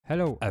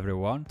Hello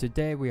everyone,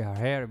 today we are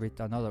here with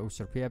another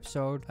OCRP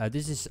episode.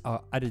 This is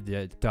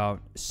edited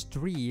down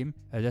stream,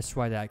 that's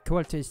why the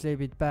quality is a little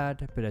bit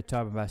bad, but I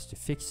tried my best to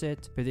fix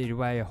it. But either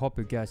way, I hope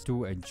you guys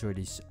do enjoy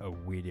this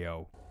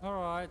video.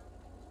 Alright,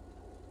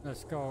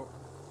 let's go.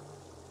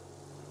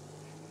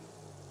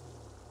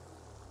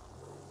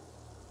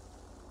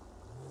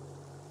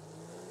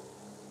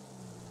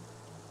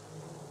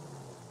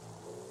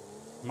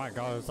 My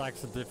god, it's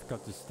actually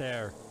difficult to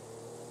steer.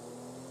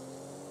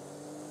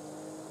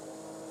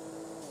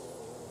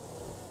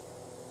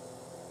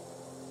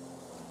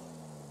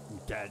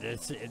 Yeah,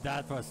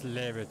 that was a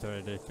little bit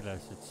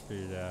ridiculous at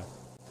speed there.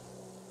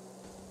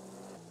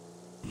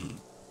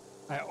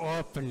 I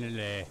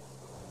openly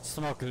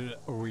smuggle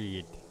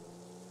weed.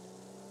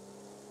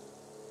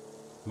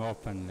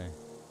 Openly.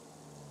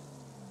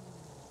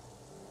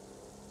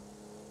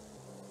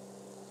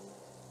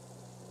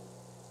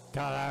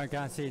 God, I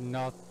can't see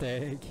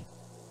nothing.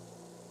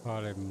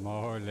 Holy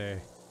moly.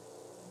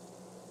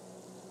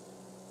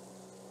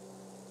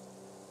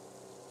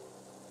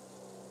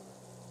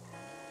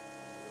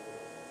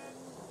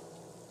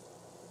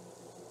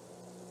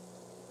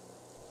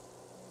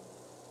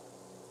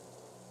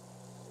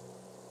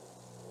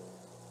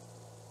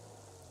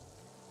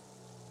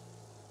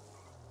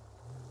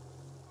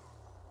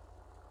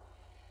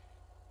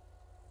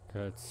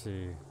 Let's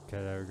see.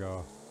 Okay, there we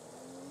go.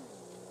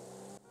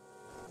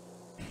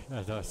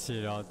 I don't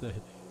see nothing.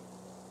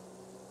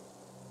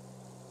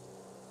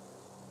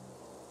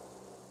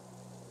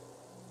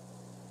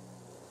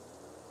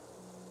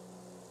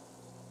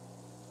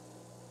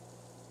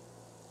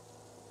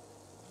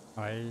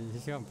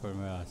 He's gonna put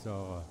my ass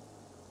over.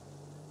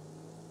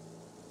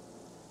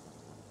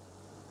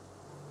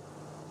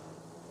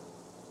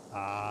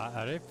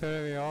 Are they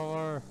putting me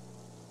over?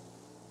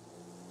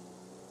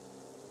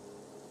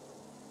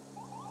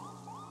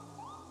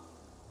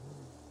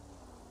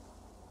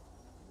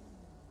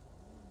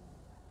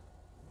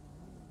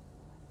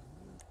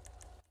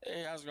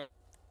 Hey, how's it going?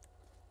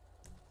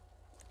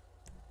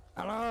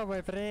 Hello,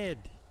 my friend.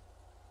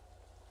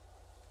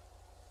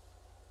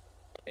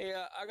 Hey,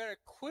 I got a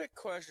quick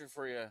question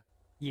for you.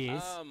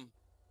 Yes.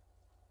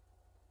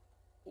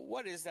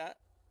 What is that?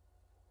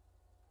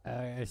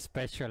 A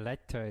special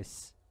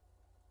lettuce.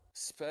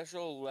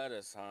 Special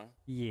lettuce, huh?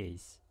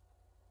 Yes.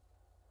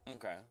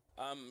 Okay.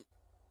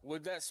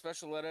 Would that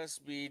special lettuce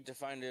be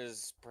defined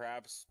as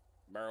perhaps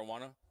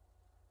marijuana?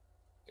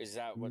 Is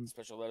that what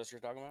special lettuce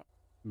you're talking about?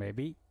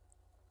 Maybe.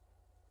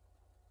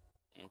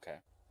 Okay.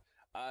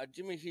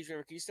 Do me a huge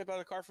favor. Can you step out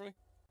of the car for me?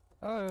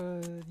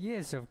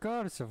 Yes, of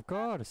course, of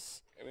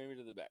course. Or maybe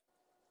to the back.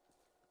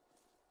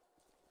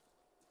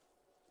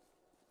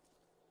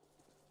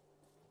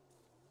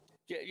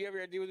 You have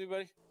your ID with me,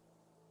 buddy?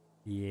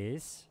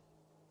 Yes.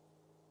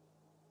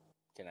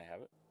 Can I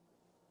have it?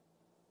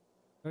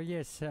 Oh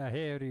yes,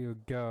 here you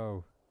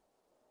go.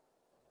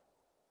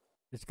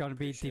 It's gonna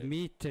be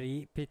Appreciate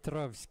Dimtri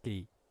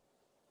Petrovsky.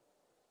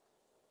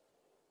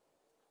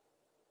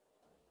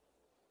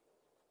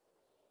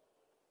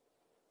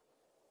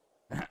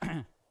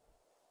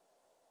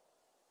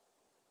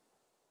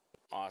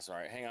 Awesome.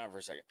 All right, hang on for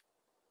a second.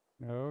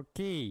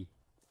 Okay.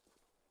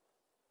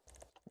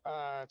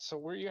 So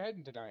where are you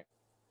heading tonight?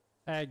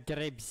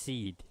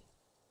 Grapeseed.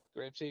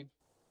 Grapeseed?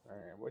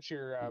 Alright, what's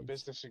your Yes.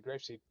 business in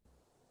Grapeseed?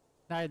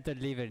 I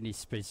deliver any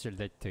special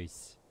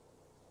lettuce.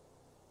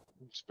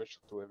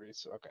 Special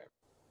deliveries, okay.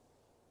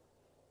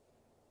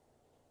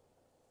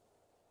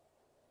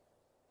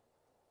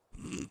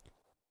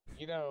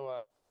 You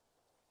know,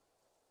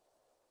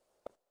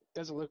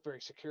 doesn't look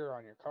very secure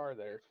on your car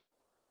there.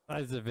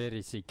 That's a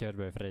very secure,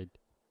 my friend.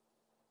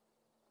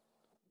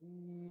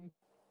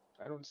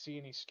 I don't see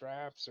any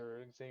straps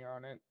or anything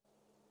on it.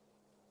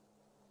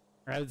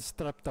 It's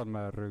strapped on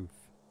my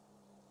roof.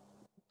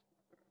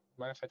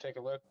 Mind if I take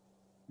a look?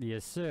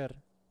 Yes, sir.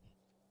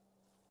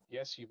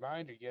 Yes, you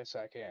mind, or yes,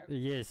 I can?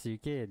 Yes, you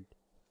can.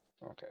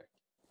 Okay.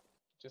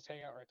 Just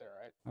hang out right there,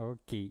 alright?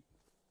 Okay.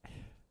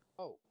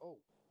 Oh,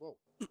 whoa.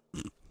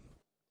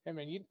 Hey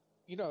man,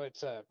 you know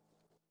it's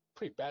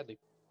pretty badly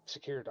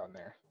secured on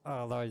there.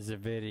 Oh, that is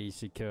very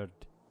secured.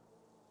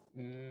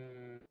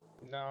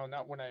 No,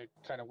 not when I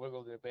kind of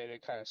wiggled it a bit.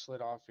 It kind of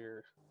slid off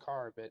your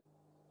car a bit.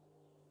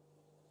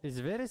 It's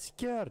very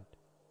secured.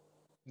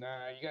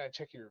 Nah, you gotta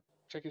check your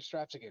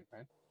straps again,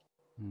 man.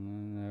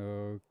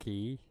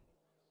 Okay.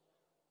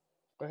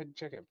 Go ahead and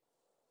check it.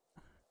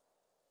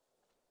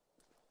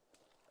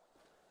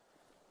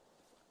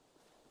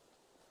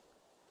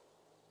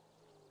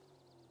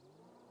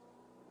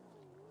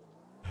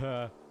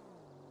 Huh.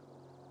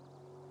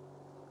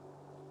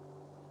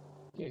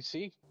 Yeah,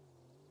 see?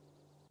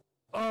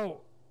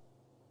 Oh.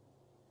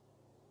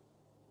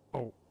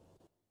 Oh.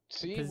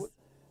 See? This-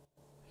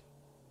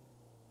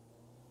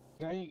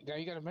 Now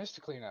you got a mess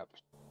to clean up.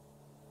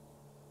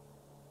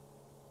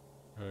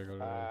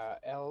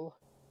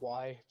 LYW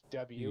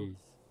Yes.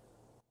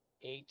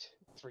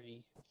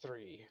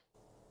 833.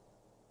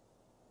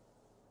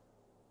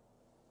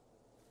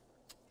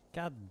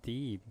 God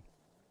damn.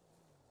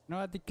 No,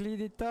 I had to clean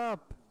it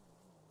up.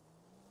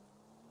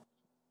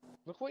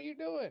 Look what you're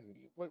doing.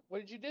 What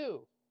did you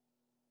do?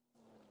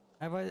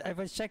 I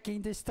was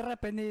checking the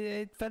strap and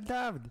it fell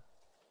down.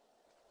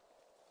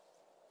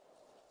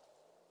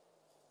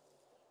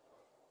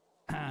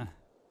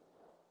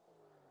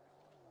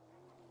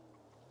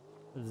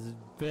 It's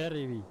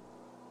very.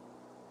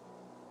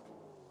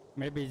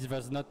 Maybe it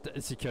was not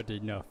secured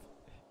enough.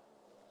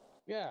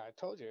 Yeah, I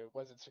told you it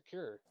wasn't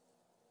secure.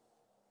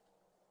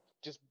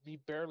 Just me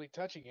barely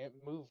touching it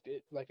moved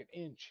it like an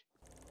inch.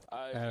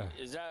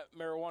 Is that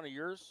marijuana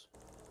yours?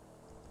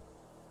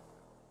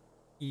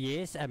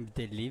 Yes, I'm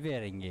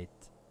delivering it.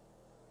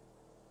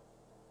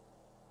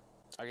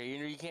 Okay, you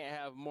know you can't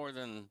have more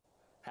than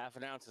half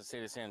an ounce in the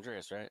state of San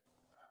Andreas, right?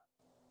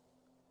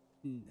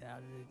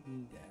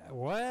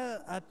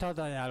 Well, I thought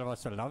I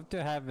was allowed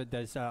to have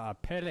those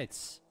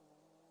pellets.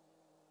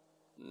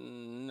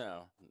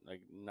 No, like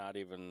not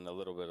even a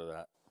little bit of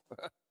that.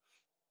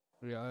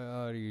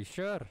 Are you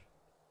sure?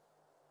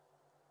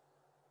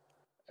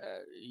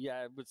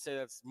 Yeah, I would say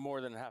that's more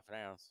than half an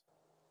ounce.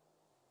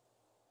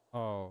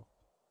 Oh.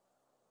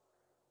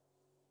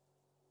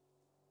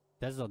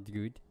 That's not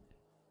good.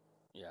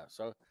 Yeah,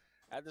 so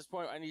at this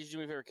point, I need you to do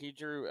me a favor. Can you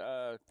do,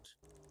 oh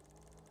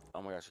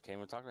my gosh, I can't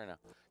even talk right now.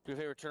 Do me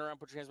a favor, turn around,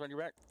 put your hands behind your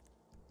back.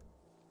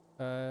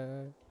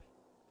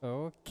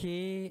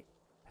 Okay.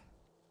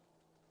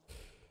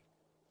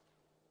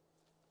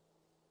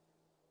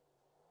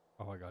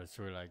 Oh my god, it's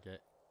really like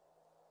it.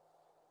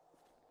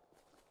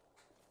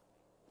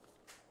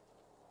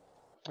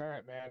 All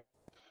right, man.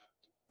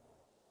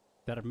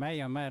 There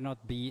may or may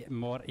not be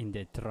more in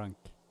the trunk.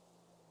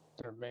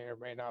 There may or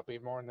may not be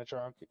more in the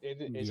trunk. Is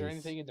there Yes.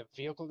 anything in the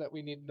vehicle that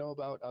we need to know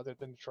about other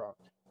than the trunk?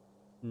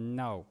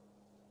 No.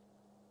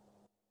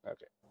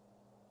 Okay.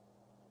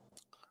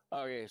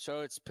 Okay,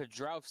 so it's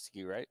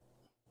Pedrowski, right?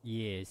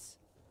 Yes.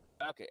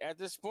 Okay, at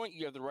this point,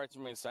 you have the right to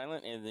remain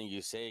silent, and then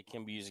you say it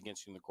can be used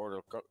against you in the court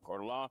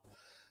of law.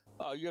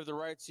 You have the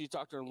right to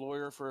talk to a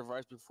lawyer for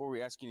advice before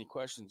we ask any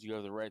questions. You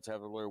have the right to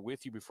have a lawyer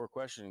with you before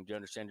questioning. Do you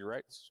understand your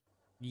rights?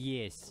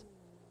 Yes.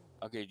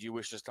 Okay, do you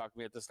wish to talk to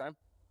me at this time?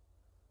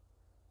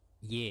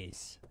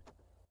 Yes.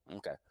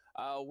 Okay.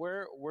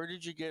 Where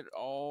did you get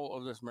all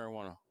of this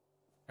marijuana?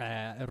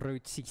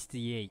 Route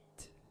 68.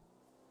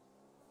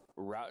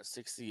 Route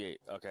 68.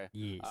 Okay.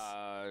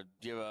 Yes.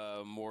 Do you have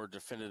a more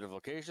definitive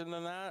location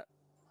than that?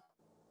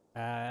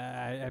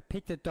 I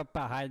picked it up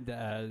behind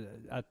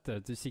at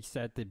the 6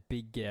 at the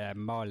big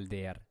mall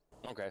there.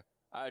 Okay.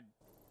 Do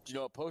you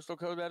know what postal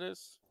code that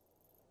is?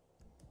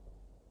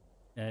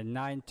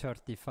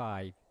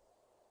 935.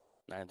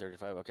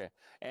 935. Okay.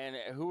 And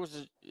who was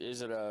it?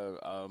 Is it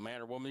a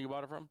man or woman you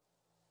bought it from?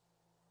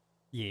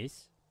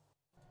 Yes.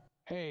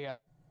 Hey,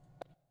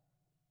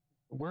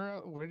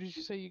 where did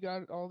you say you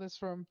got all this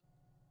from?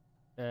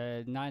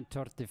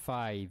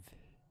 935.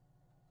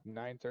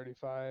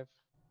 935.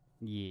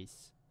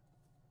 Yes.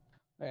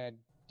 And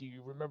do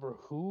you remember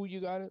who you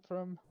got it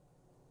from?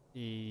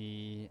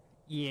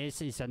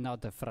 Yes, it's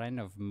another friend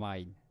of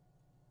mine.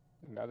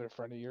 Another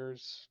friend of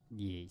yours?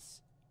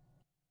 Yes.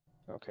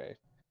 Okay.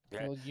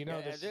 Yeah. Well, you know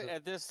Yeah, this.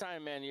 at this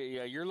time, man,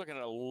 you're looking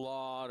at a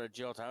lot of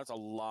jail time. That's a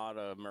lot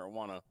of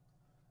marijuana.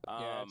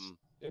 Yeah,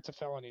 it's a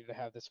felony to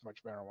have this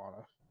much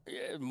marijuana.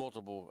 Yeah,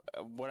 multiple.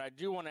 What I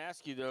do want to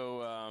ask you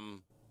though,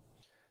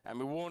 I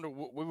mean, we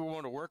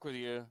want to work with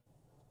you.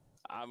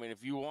 I mean,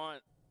 if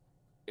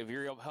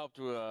you're help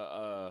to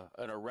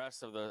an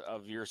arrest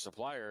of your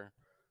supplier,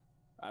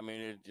 I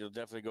mean, it'll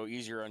definitely go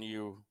easier on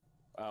you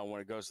when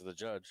it goes to the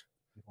judge.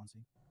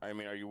 I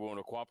mean, are you willing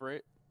to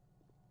cooperate?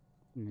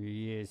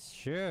 Yes,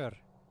 sure.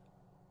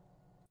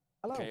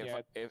 Hello. Okay,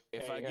 Yeah,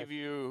 if I give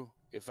you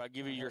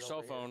your Right cell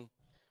over here. phone,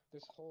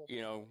 This whole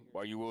you know,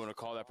 are you willing to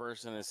call that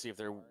person and see if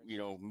they're, you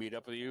know, meet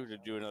up with you to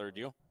do another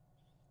deal?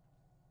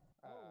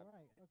 Oh,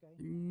 right.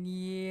 Okay.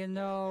 You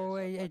know,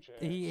 there's a bunch of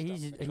stuff in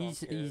the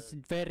he's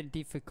trunk very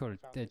difficult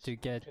Found to this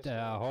get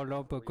pistol, hold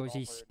on because he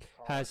revolver in the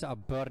car. has a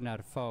burner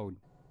phone.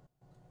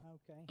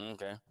 Okay.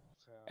 Okay.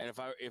 So, And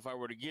if I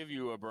were to give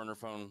you a burner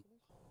phone,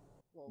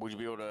 well, would you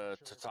be able to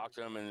sure talk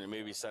to him and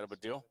maybe set up a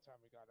deal? by the time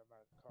we got him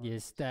out of the car,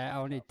 Yes, he the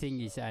was only up,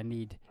 thing is so- I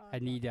need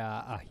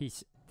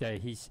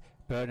his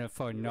burner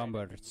phone Yeah,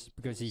 numbers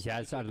because he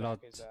has came a back lot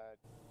as,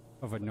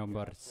 of like,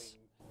 numbers.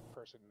 clean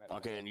person that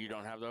Okay, knows and you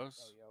don't have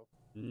those? Elio.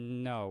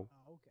 No.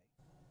 Oh,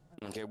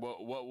 okay. Okay,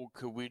 what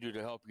could we do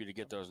to help you to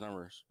get those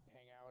numbers?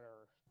 Hang out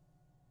or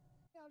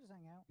Yeah, I'll just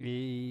hang out.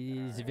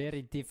 It's Alright.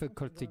 very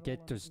difficult to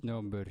get those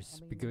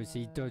numbers because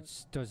he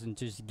doesn't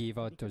just give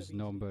out Maybe those could be easy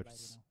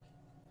numbers.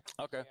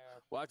 later, Okay. yeah,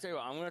 Well, I'll tell you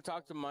what, I'm going to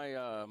talk to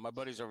my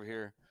buddies over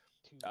here.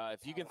 two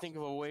If you can pallets think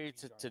of of a way weed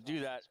on to top do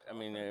of that, his I car.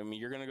 mean,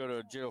 you're going to go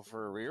to jail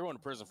you're going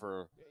to prison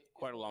for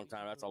quite a long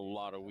time. That's a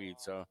lot of weed.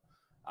 So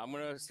I'm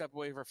going to step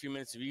away for a few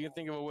minutes. If you can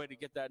think of a way to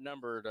get that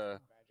number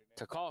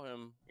to call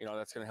him, you know,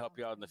 that's going to help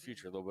you out in the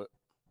future a little bit.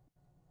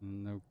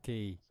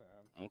 Okay.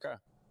 So, Okay.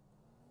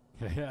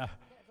 Yeah.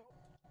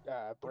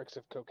 bricks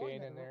of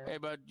cocaine in there. Hey,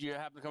 bud, do you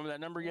happen to come with that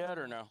number yet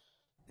or no?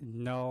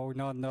 No,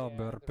 no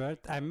number, but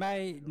I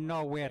may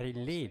know where he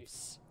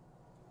lives.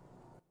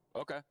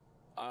 Okay.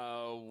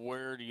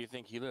 Where do you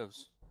think he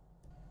lives?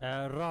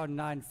 Around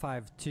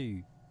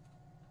 952.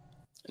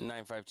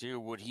 952.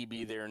 Would he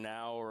be there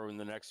now or in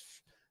the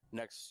next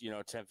 10,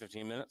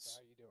 15 minutes?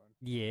 How you doing?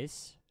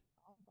 Yes.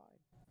 I'm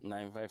fine.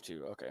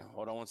 952. Okay,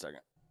 hold on one second.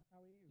 How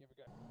are you? Yeah, we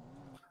got.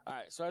 All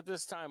right. So at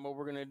this time, what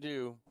we're gonna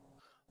do,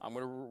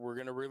 we're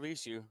gonna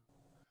release you.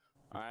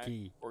 All right.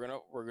 Okay.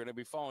 We're gonna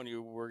be following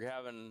you. We're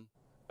having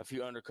a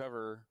few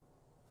undercover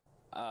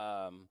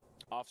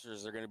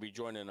officers that are gonna be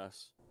joining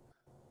us.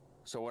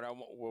 So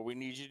what we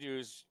need you to do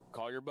is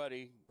call your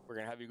buddy. We're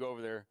gonna have you go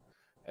over there.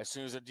 As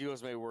soon as the deal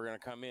is made, we're gonna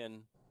come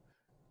in,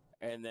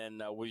 and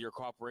then with your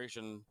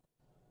cooperation,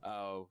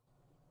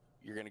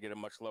 you're gonna get a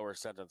much lower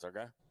sentence.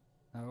 Okay.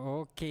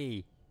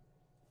 Okay.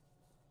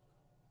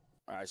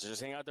 All right. So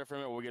just hang out there for a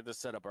minute. We'll get this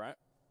set up. All right.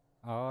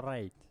 All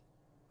right.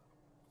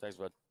 Thanks,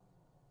 bud.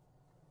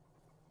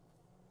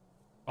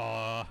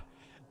 All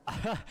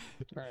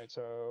right.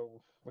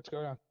 So what's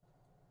going on?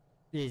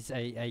 Yes,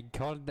 I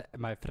called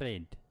my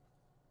friend.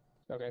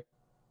 Okay.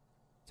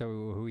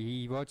 So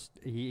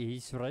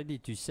he's ready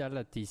to sell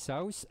at his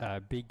house a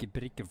big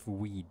brick of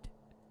weed.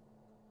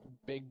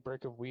 Big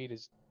brick of weed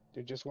is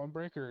it just one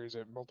brick or is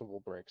it multiple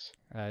bricks?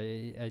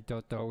 I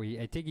don't know.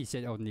 I think he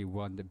said only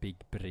one big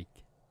brick.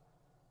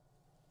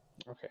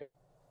 Okay.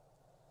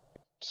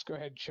 Just go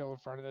ahead and chill in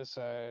front of this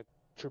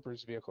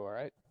trooper's vehicle. All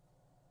right.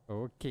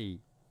 Okay.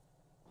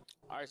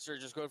 All right, sir.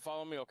 Just go and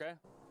follow me. Okay.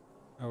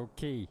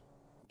 Okay.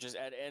 Just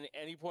at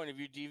any point, if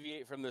you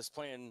deviate from this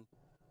plan,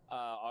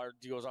 our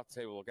deal's off the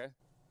table. Okay.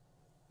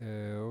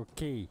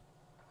 Okay.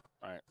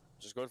 All right.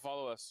 Just go and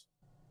follow us.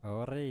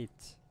 All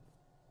right.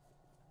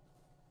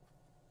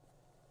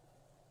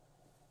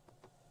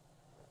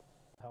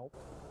 Help.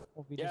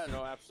 Or we Yeah. just-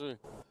 No.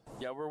 Absolutely.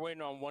 Yeah. We're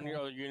waiting on one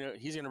other unit.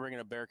 He's gonna bring in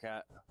a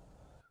Bearcat.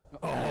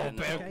 Oh, And,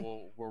 Okay.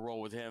 we'll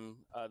roll with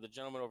him. The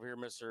gentleman over here,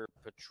 Mr.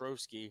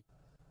 Petrovsky,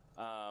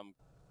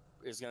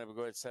 is gonna go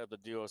ahead and set up the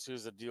deal. As soon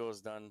as the deal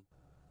is done,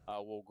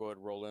 we'll go ahead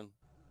and roll in.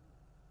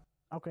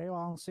 Okay, well,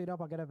 I'll suit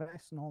up. I'll get a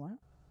vest and all that.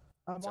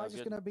 Am I Sounds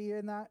just good. going to be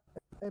in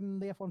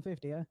the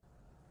F-150, yeah?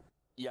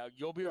 Yeah,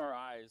 you'll be our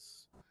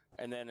eyes,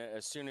 and then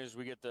as soon as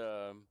you get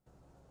the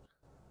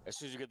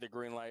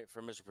green light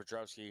from Mr.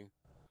 Petrovsky,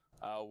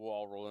 we'll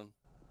all roll in.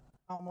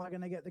 How am I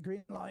going to get the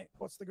green light?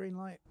 What's the green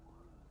light?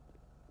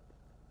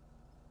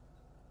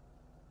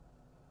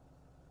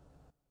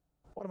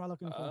 What am I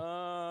looking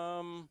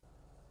for?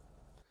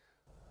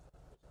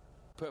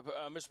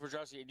 Mr.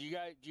 Petrovsky, do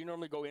you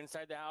normally go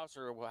inside the house,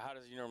 or how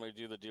does he normally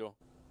do the deal?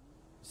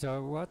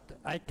 So what?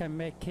 I can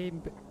make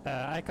him.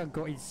 I can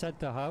go inside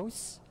the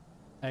house.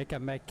 I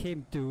can make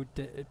him put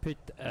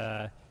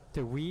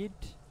the weed,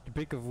 the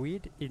brick of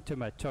weed, into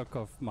my trunk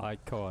of my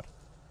car.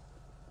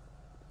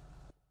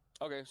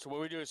 Okay, so what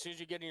we do as soon as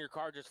you get in your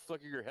car, just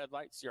flicker your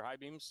headlights, your high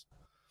beams.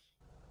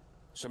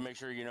 So make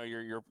sure you know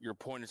you're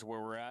pointed to where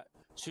we're at.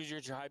 As soon as you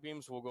get your high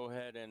beams, we'll go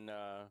ahead and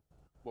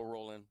we'll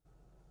roll in.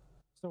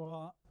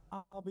 So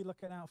I'll be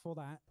looking out for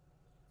that,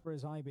 for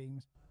his high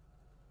beams.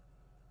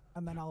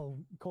 And then I'll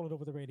call it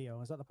over the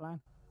radio. Is that the plan?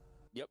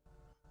 Yep.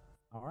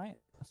 All right.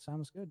 That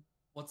sounds good.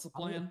 What's the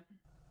I'll be- plan?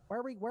 Where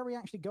are we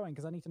actually going?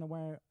 Because I need to know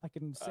where I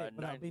can sit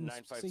without being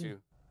 952.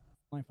 seen.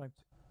 952.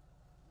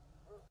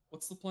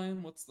 What's the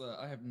plan? What's the?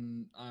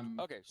 I'm.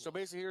 Okay, so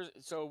basically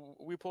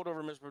we pulled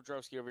over Mr.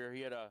 Petrovsky over here.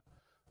 He had a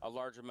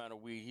large amount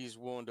of weed. He's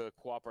willing to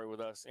cooperate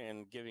with us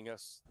and giving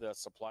us the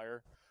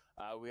supplier.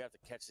 We have to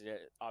catch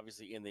it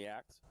obviously in the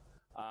act.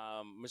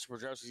 Mr.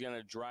 Petrovsky's going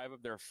to drive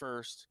up there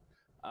first.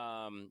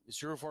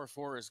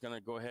 044 is going to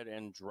go ahead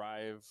and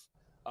drive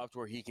up to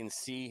where he can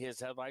see his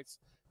headlights.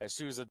 As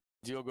soon as the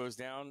deal goes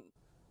down,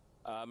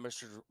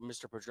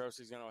 Mr.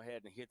 Petrovsky is going to go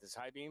ahead and hit his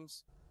high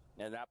beams.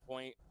 And at that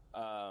point,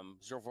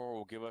 044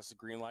 will give us a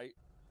green light,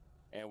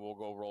 and we'll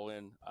go roll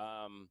in.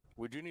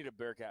 We do need a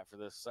Bearcat for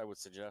this, I would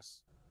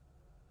suggest.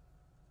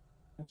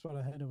 That's what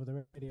I heard over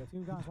the radio. If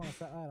you guys want to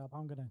set that up,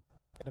 I'm going to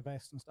get a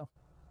vest and stuff.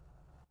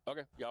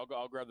 Okay, yeah,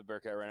 I'll grab the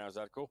Bearcat right now. Is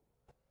that cool?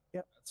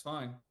 That's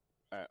fine.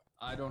 All right.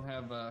 I don't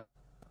have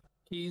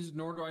keys,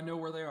 nor do I know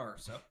where they are.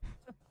 So.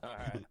 All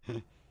right.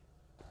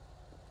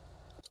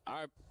 All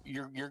right,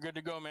 you're good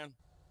to go, man.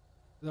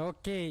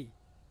 Okay.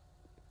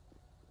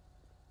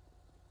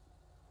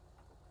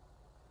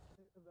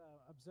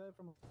 Observe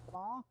from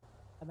afar,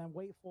 and then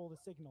wait for the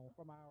signal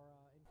from our.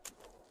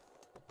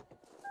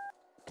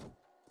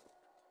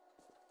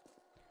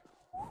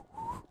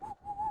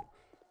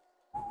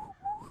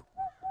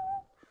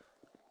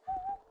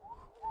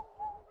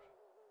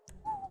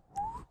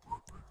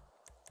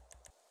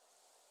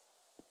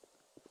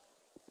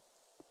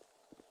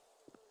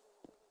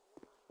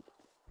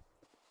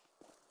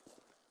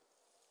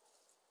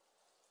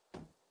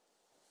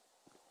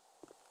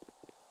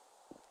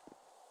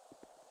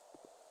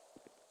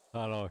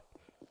 Hello.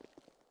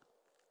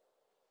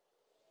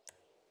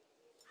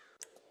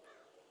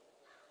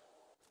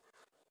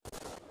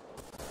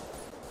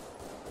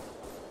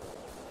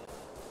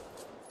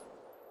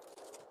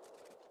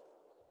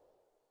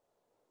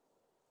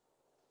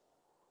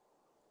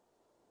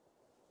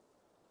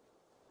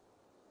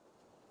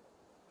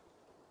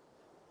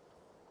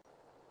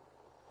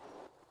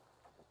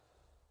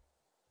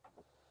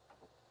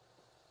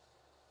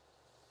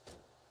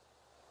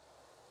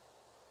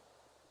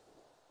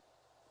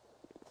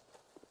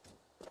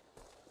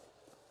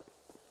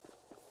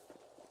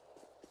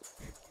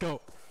 go.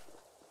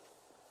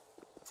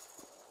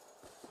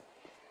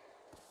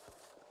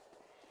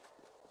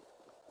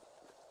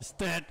 It's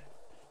dead.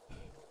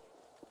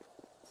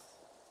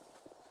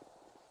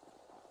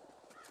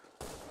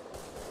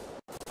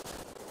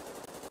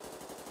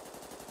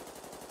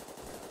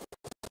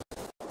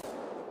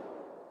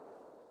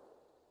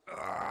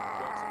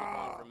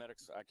 For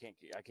medics, I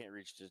can't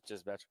reach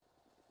dispatch.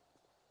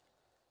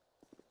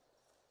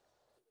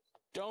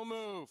 Don't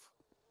move.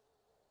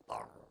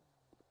 I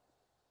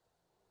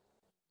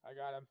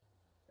got him.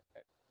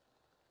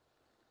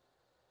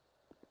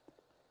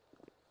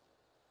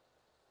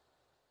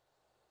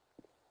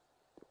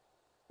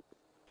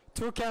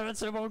 Two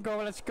carrots in one go,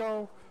 let's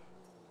go.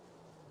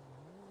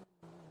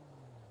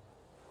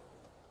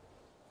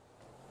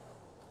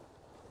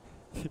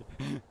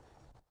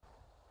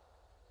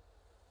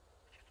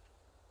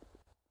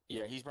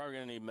 Yeah, he's probably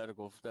gonna need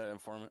medical for that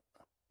informant.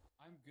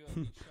 I'm good.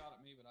 He shot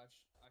at me, but I've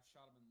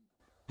shot him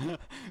in.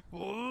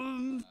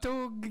 One,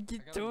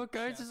 two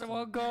carrots in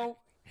one go.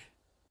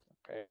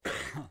 Okay.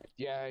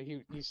 Yeah,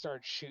 he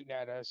started shooting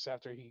at us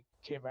after he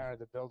came out of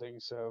the building.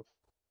 So.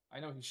 I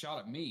know he shot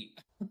at me.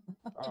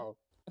 Oh.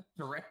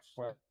 Direct.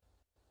 Well.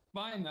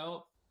 Fine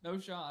though. No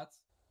shots.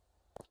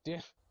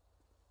 Yeah.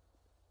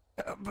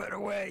 By the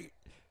way,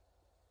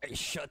 I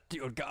shot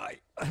your guy.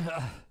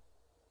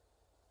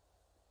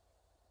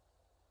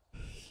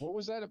 What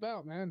was that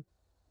about, man?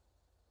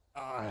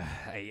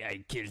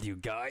 I killed you,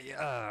 guy.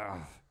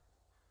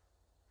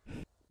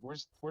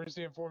 Where's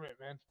the informant,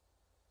 man?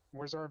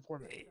 Where's our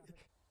informant?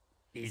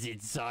 He's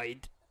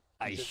inside.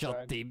 I He's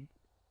shot inside. him.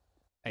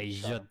 I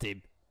shot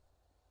him.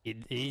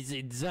 He's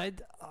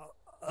inside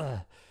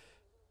a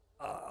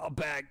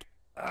bag.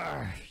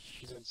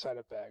 He's inside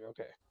a bag.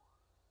 Okay.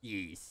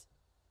 Yes.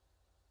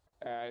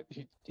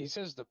 He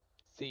says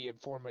the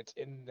informant's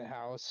in the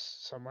house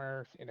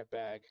somewhere in a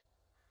bag.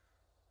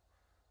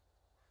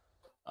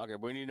 Okay,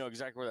 but we need to know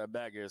exactly where that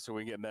bag is so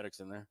we can get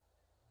medics in there.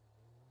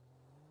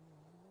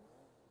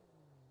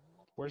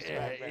 Where's the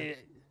bag, man?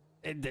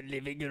 In the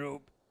living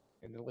room.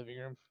 In the living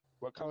room.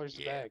 What color's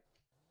the Yeah. bag?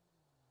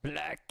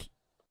 Black.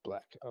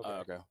 Black. Okay.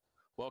 Okay.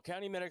 Well,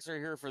 county medics are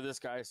here for this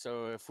guy,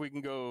 so if we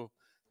can go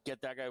get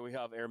that guy, we'll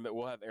have air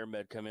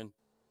med come in.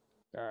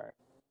 All right.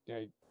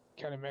 Yeah.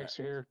 County medics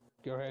are here.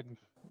 Go ahead and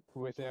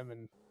with them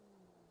and.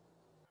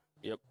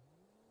 Yep.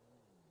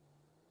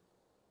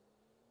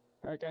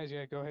 All right, guys.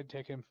 Yeah. Go ahead and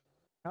take him.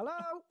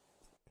 Hello?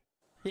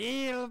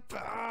 Help!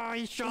 Oh,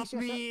 he shot He's just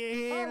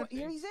me! Oh, Help!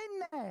 he's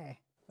in there.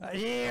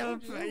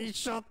 Help! He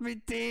shot me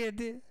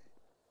dead!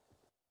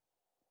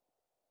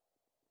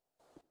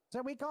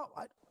 So we can't.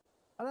 I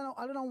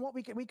don't know what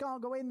we can't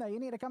go in there. You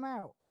need to come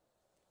out.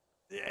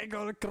 I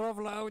gotta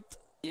crawl out.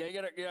 Yeah, you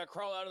gotta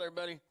crawl out of there,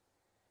 buddy.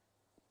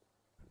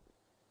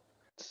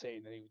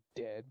 Saying that he was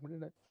dead. What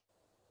did I?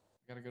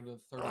 Gotta go to the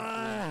 33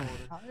 Ah.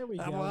 quarter. Oh, there we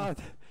I'm go. out.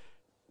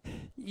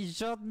 He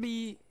shot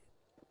me.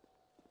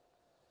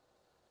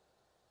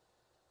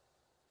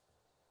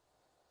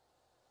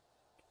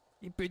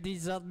 He put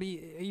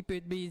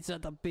me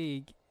inside a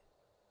pig.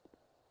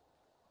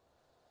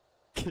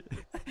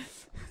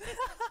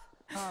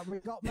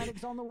 We've got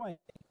medics on the way.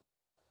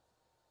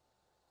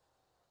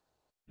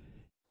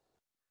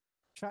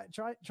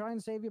 Try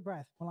and save your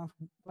breath. Well, I've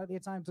plenty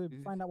of time to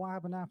find out what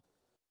happened now.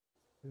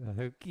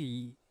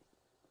 Okay.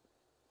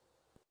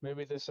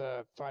 Maybe this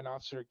fine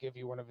officer give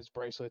you one of his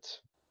bracelets.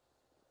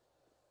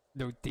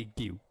 No, thank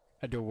you.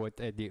 I don't want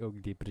any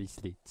ugly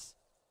bracelets.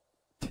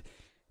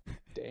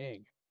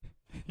 Dang.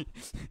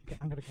 Okay,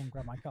 I'm gonna come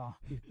grab my car.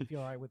 If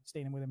you're alright with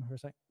staying with him for a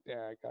sec.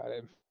 Yeah, I got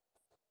him.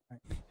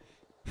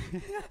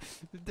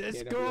 Let's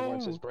Yeah, nobody go.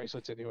 wants his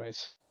bracelets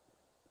anyways.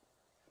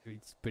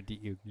 It's pretty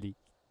ugly.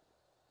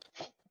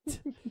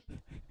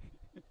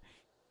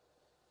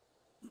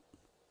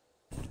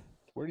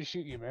 Where'd he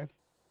shoot you, man?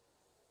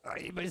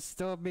 In my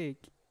stomach.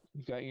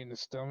 He got you in the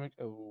stomach?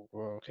 Oh,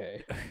 well,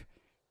 okay.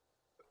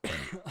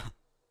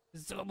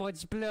 So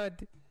much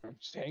blood.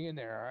 Just hang in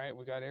there, alright?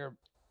 We got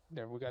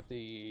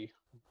the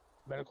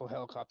medical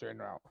helicopter en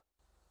route.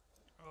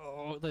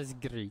 Oh, that's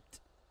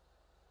great.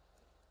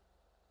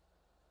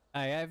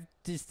 I have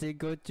to still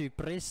go to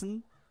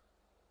prison.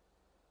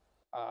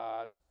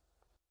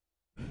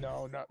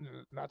 No,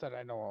 not that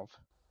I know of.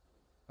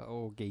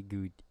 Okay,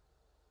 good.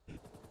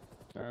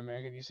 Alright,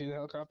 man, can you see the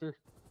helicopter?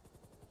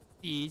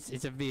 Yes,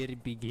 it's a very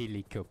big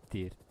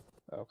helicopter.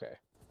 Okay.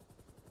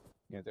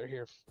 Yeah, they're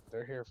here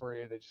for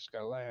you. They just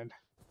gotta land.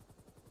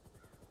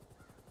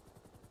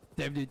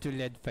 Time to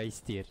land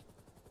faster.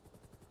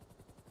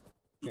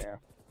 Yeah.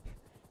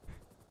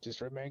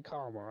 Just remain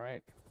calm,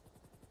 alright?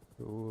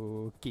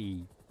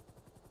 Okay.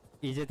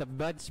 Is it a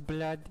much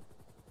blood?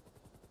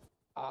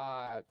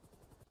 I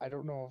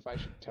don't know if I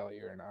should tell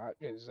you or not.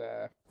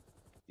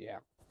 Yeah,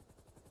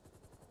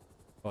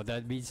 Oh,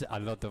 that means a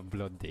lot of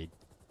blood then.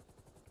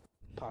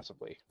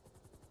 possibly.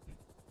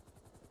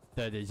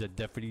 That is a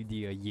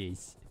definitely a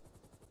yes.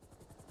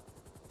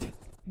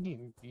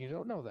 You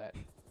don't know that.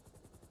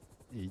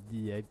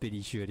 Yeah, I'm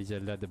pretty sure it's a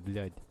lot of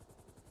blood.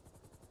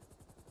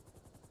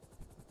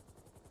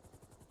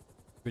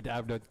 But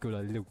I'm not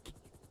gonna look.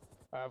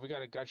 We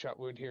got a gunshot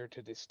wound here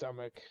to the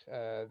stomach.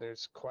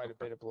 There's quite a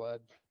bit of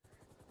blood.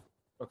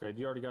 Okay,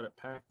 you already got it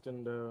packed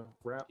and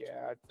wrapped?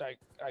 Yeah,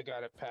 I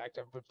got it packed.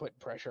 I've been putting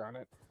pressure on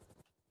it.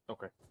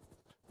 Okay.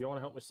 You want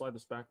to help me slide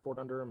this backboard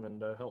under him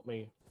and help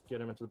me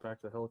get him into the back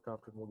of the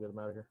helicopter and we'll get him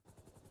out of here?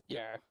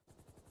 Yeah.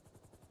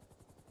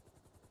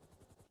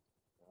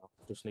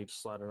 Just need to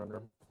slide it under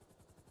him.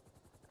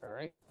 All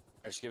right.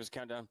 Just give us a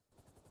countdown.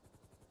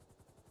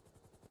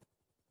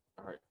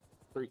 All right.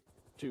 3,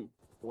 2,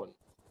 1.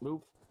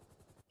 Move.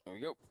 There we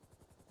go.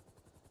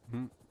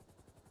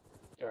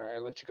 All right,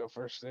 I'll let you go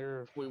first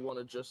there. We want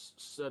to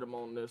just set him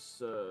on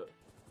this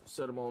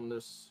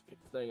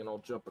thing and I'll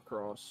jump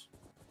across.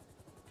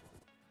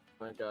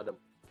 I got him.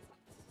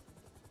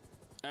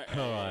 All right.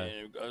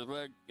 Alright. Other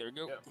leg. There we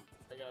go. Yep,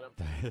 I got him.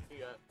 You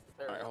got.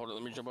 There All we right, go. hold it.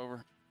 Let me jump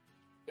over.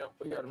 Yep,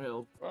 we got him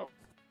held. Oh,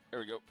 There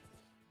we go.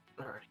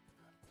 All right.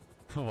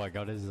 Oh my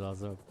god, this is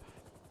awesome.